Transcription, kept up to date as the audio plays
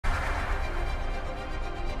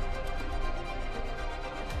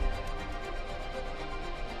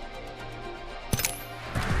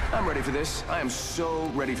I'm ready for this. I am so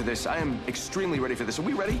ready for this. I am extremely ready for this. Are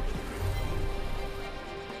we ready?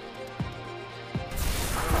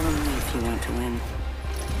 Follow me if you want to win.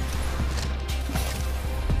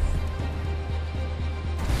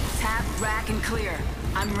 Tap, rack, and clear.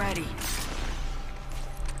 I'm ready.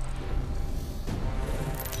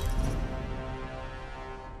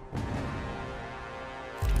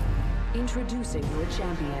 Introducing your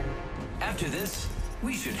champion. After this,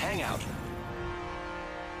 we should hang out.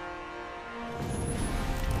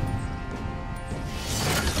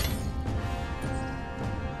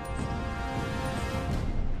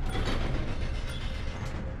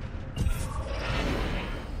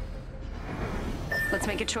 Let's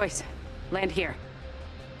make a choice. Land here.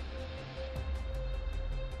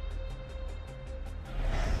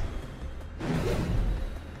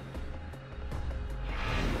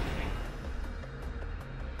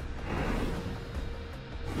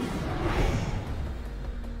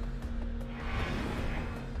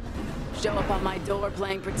 Show up on my door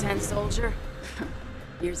playing pretend soldier?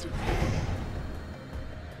 Here's your...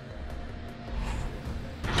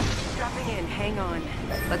 Dropping in, hang on.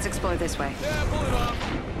 Let's explore this way. Yeah, pull it off.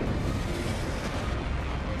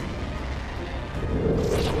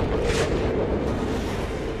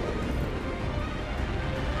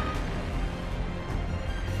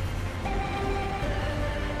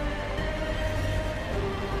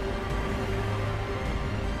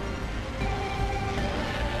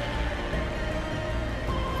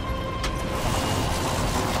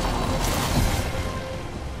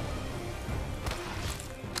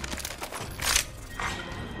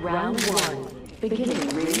 Round 1. Beginning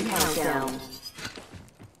ring countdown.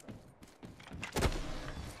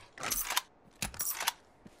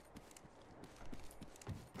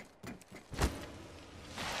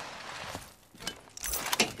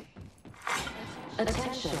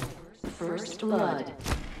 Attention. First blood.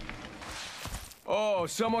 Oh,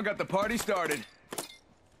 someone got the party started.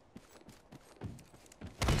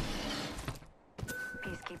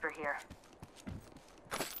 Peacekeeper here.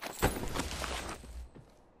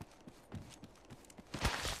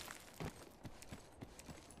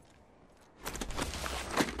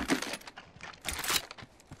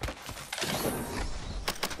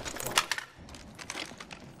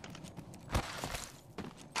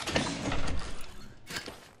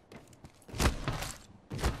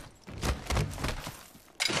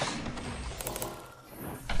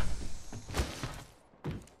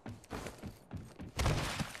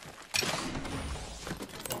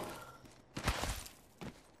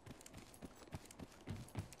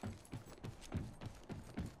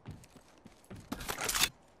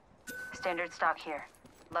 Standard stock here.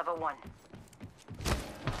 Level 1.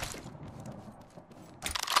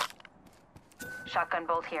 Shotgun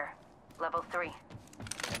bolt here. Level 3.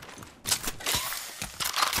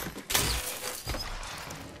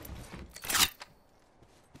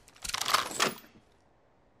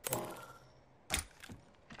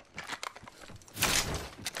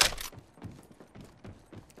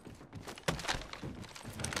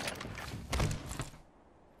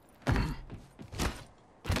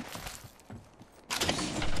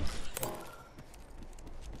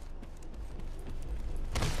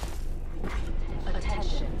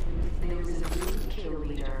 Attention. There is a new kill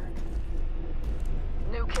leader.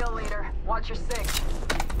 New kill leader. Watch your six.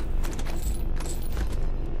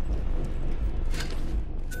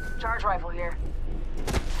 Charge rifle here.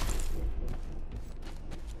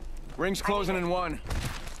 Ring's closing in 1.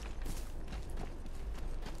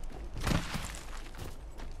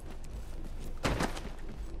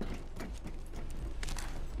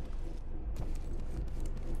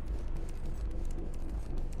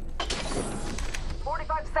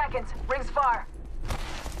 Seconds. Rings far.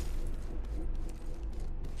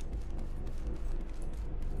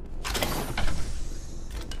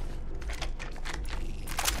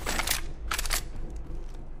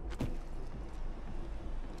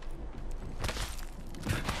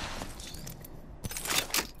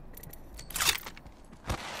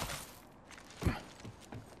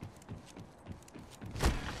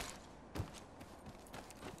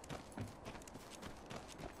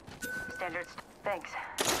 Standard thanks.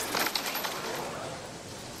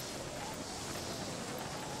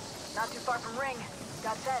 Not too far from ring.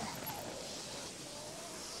 Got 10.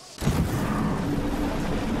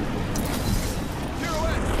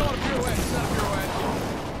 Pirouette! It's not a pirouette. It's not a pirouette.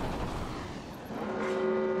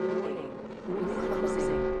 Warning. Ring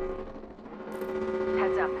closing.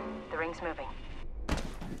 Heads up. The ring's moving.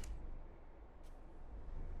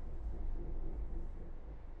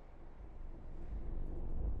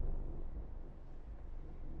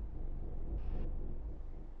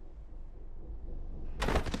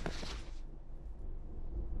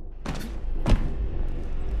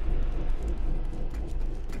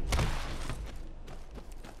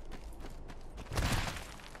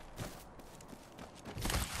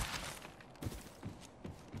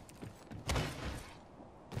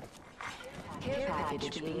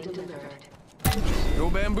 package being delivered. Go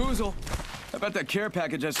bamboozle. I bet that care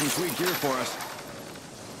package has some sweet gear for us.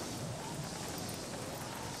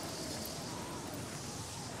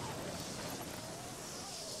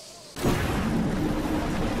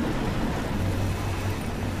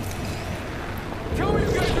 Tell me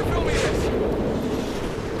you guys are filming this!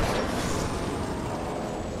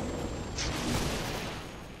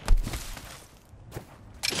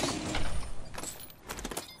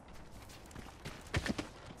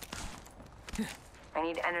 I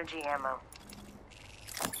need energy ammo.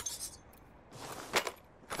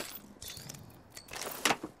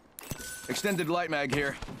 Extended light mag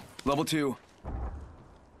here. Level 2.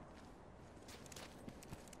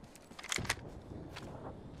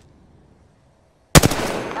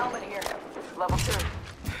 Helmet here. Level 2.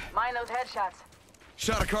 Mind those headshots.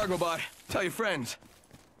 Shot a cargo bot. Tell your friends.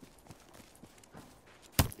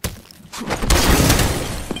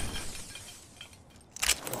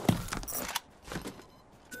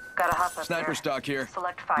 Gotta hop up Sniper here. stock here.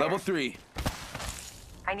 Select fire. Level 3.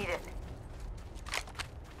 I need it.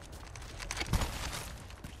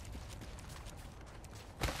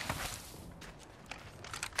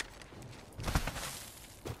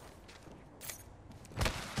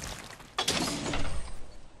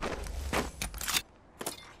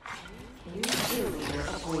 New kill leader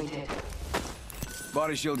appointed.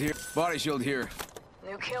 Body shield here. Body shield here.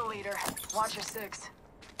 New kill leader. Watch your 6.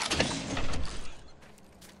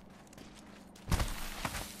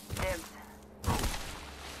 Dibs.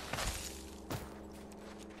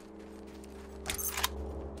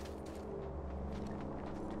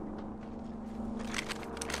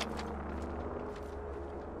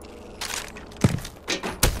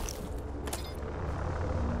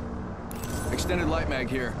 Extended light mag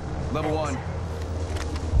here. Level 1.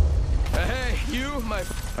 Hey, you, my...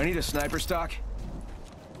 I need a sniper stock.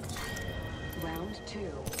 Round 2.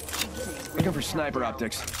 Looking for sniper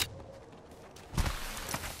optics.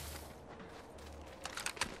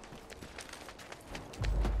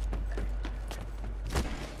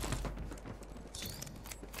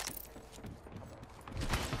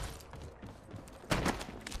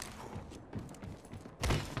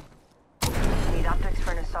 I need optics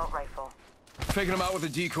for an assault rifle. Faking them out with a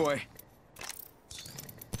decoy.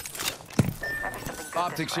 Might be something good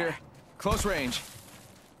Optics this way. here. Close range.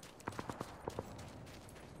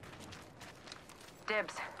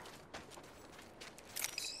 Dibs.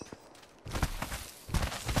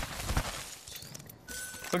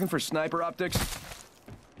 Looking for sniper optics.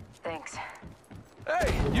 Thanks.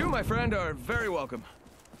 Hey, you, my friend, are very welcome.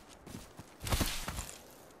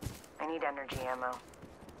 I need energy ammo.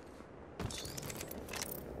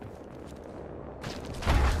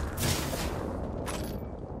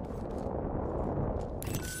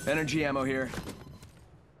 Energy ammo here.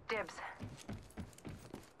 Dibs.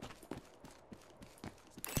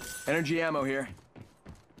 Energy ammo here.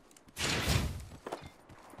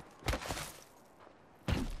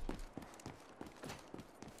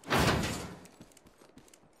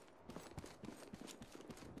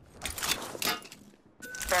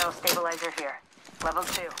 Barrel stabilizer here. Level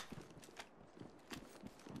 2.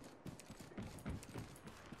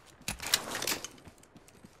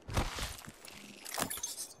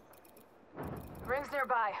 Rings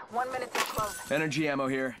nearby. 1 minute till close. Energy ammo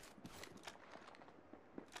here.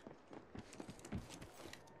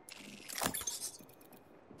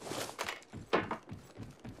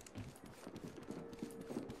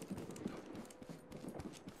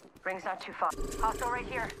 Ring's not too far. Hostile right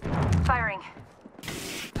here. Firing.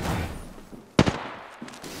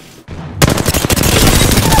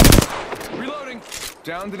 Reloading.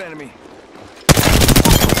 Downed an enemy.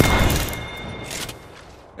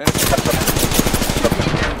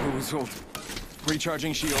 Bamboozled.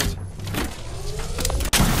 Recharging shields.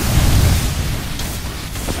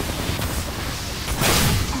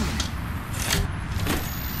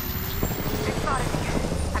 They spotted me.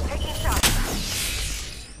 I'm taking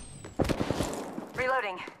shots.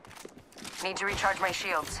 Reloading. Need to recharge my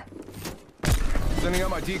shields. Sending out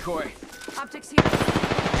my decoy. Optics here.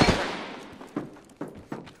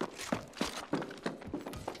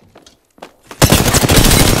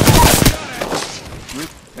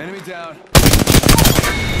 Enemy down.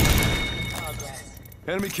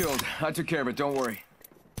 Enemy killed. I took care of it, don't worry.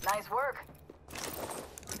 Nice work.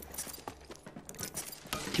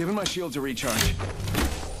 Giving my shields a recharge.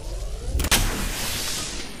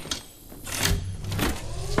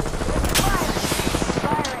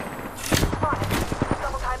 Firing. Spotted.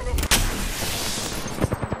 Double timing it.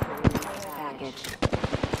 Package.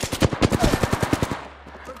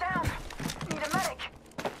 We're down. Need a medic.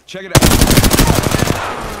 Check it out.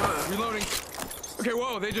 Reloading. Okay,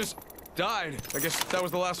 whoa, they just died. I guess that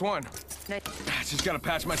was the last one. Just gotta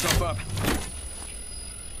patch myself up.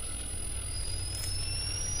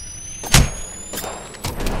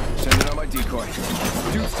 Sending out my decoy.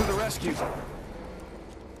 Dudes to the rescue.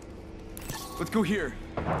 Let's go here.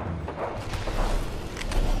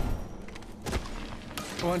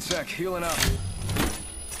 One sec, healing up.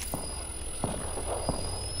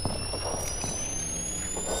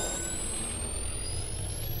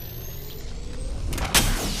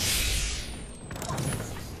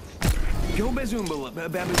 Go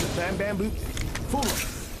bazoomba, bamboo, full.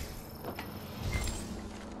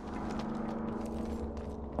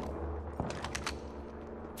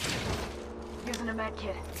 Using a med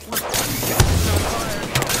kit.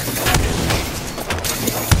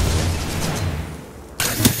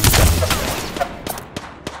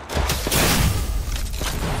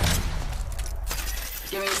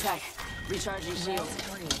 Give me a sec. Recharging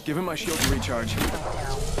shields. Give him my shield to recharge.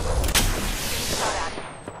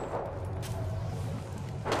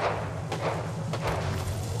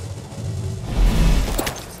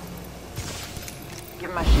 Give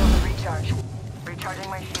him my shield to recharge. Recharging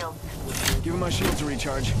my shield. Give him my shield to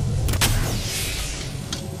recharge.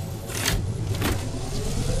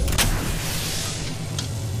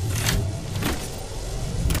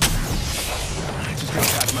 I just gotta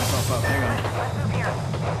patch myself up. Hang on. Let's move here.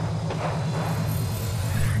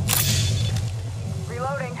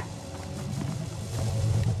 Reloading.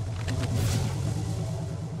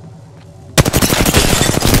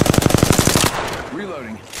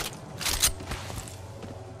 Reloading.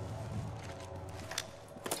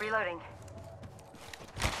 Reloading.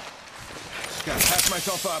 Just gotta patch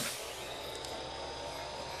myself up.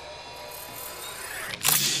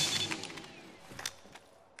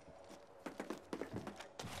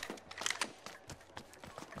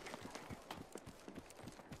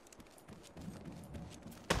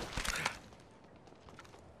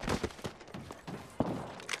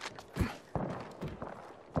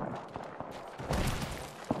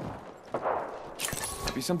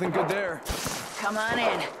 Be something good there. Come on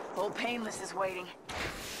in. Old Painless is waiting.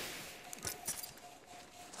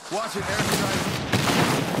 Watch it, air strike.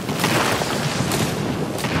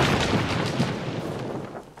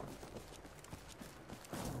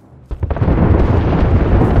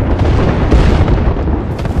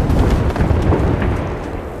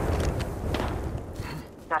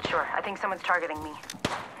 Not sure. I think someone's targeting me.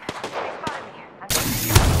 They spotted me.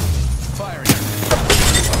 Firing.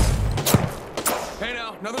 Hey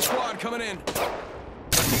now, another squad coming in.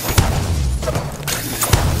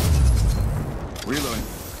 Reloading.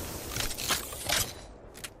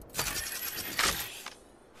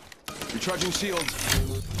 Recharging shields.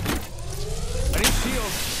 I need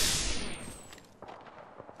shields.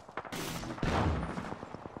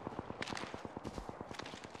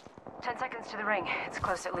 10 seconds to the ring. It's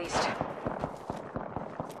close at least.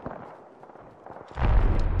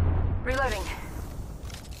 Reloading.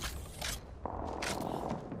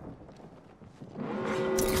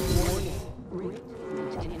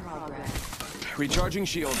 Recharging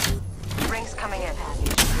shields. Ring's coming in.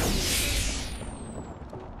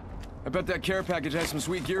 I bet that care package has some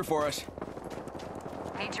sweet gear for us.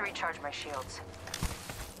 Need to recharge my shields.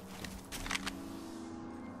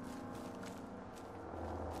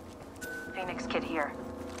 Phoenix kit here.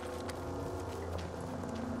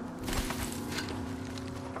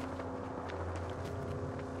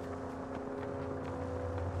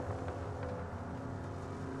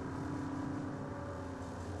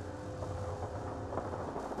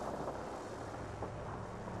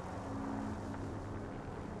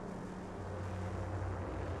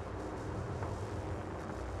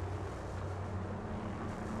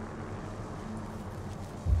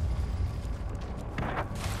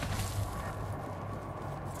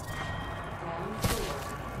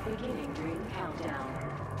 Beginning ring countdown.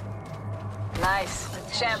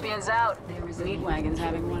 Nice. Champions out. Meat wagon's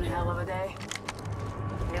having one hell of a day.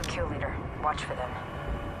 New kill leader. Watch for them.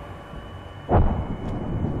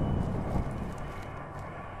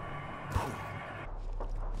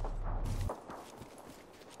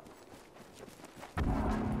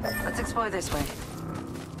 Let's explore this way.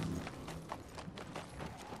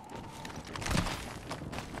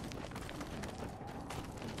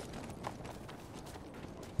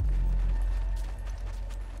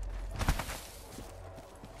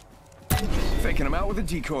 Faking him out with a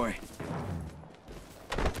decoy.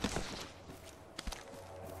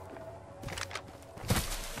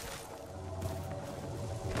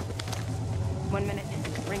 One minute.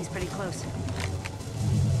 Ring's pretty close.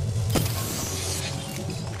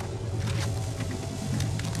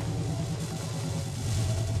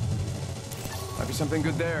 Might be something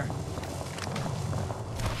good there.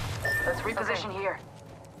 Let's reposition here.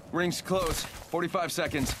 Ring's close. 45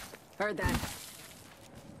 seconds. Heard that.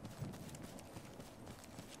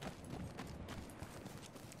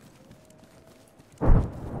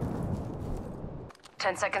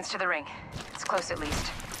 Ten seconds to the ring. It's close at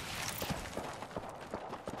least.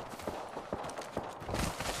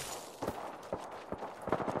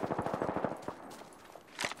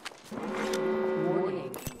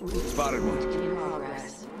 Warning. Spotted one. In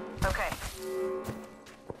progress. Okay.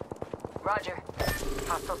 Roger.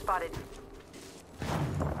 Hostile spotted.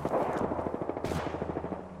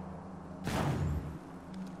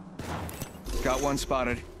 Got one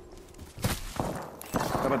spotted.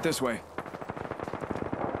 How about this way?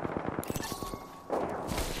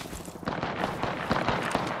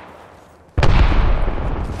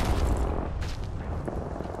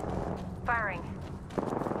 Firing.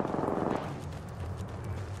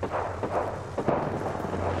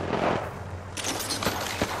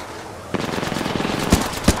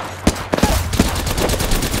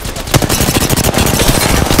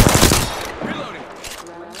 Reloading!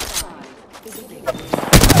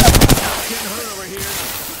 Getting hurt over here.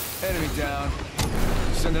 Enemy down.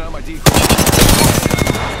 Sending out my decoy.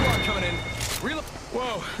 Squad coming in. Reload.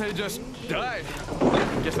 Whoa, they just died.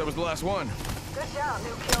 Guess that was the last one. Good job,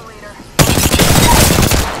 new kill leader.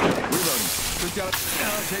 Reloading. Just got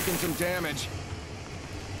taking some damage.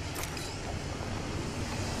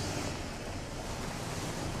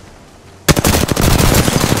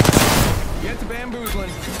 Get the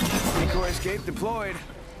bamboozling. Decoy escape deployed.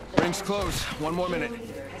 Ring's close. 1 more minute.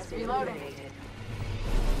 Reloading.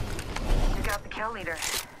 You got the kill leader.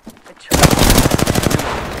 Good choice.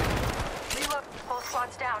 Reload. Whole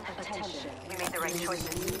squad's down. You made the right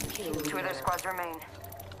choices. 2 other squads remain.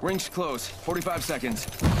 Ring's close. 45 seconds.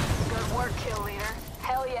 Good work, kill leader.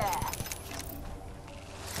 Hell yeah.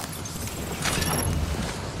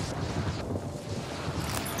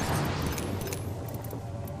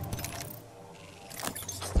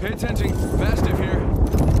 Pay attention. Mastiff here.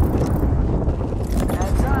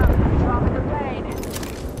 Heads up. Dropping the rain.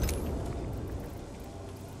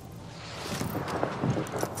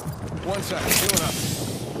 One sec. Healing up.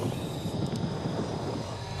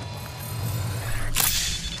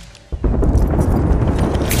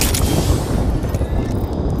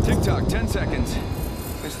 Tick-tock. 10 seconds.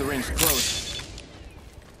 Guess the ring's close.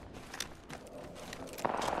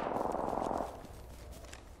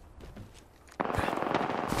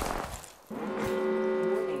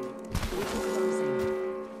 Warning. Ring closing.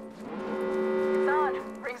 It's on.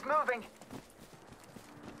 Ring's moving.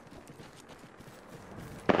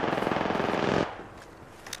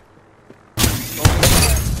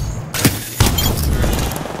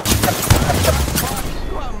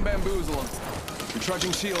 Come on, bamboozle them.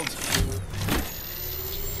 Recharging shields.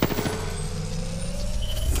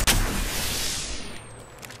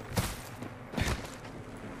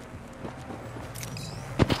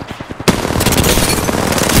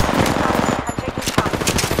 I'm taking shots.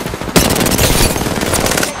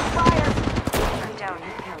 Taking fire. I'm down.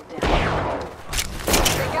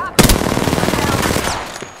 Pick up.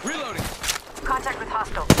 I'm Reloading. down. Contact with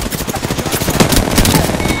hostile.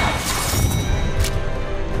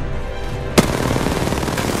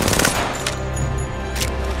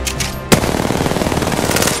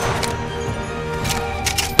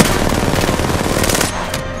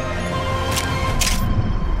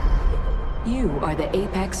 You are the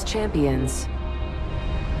Apex Champions.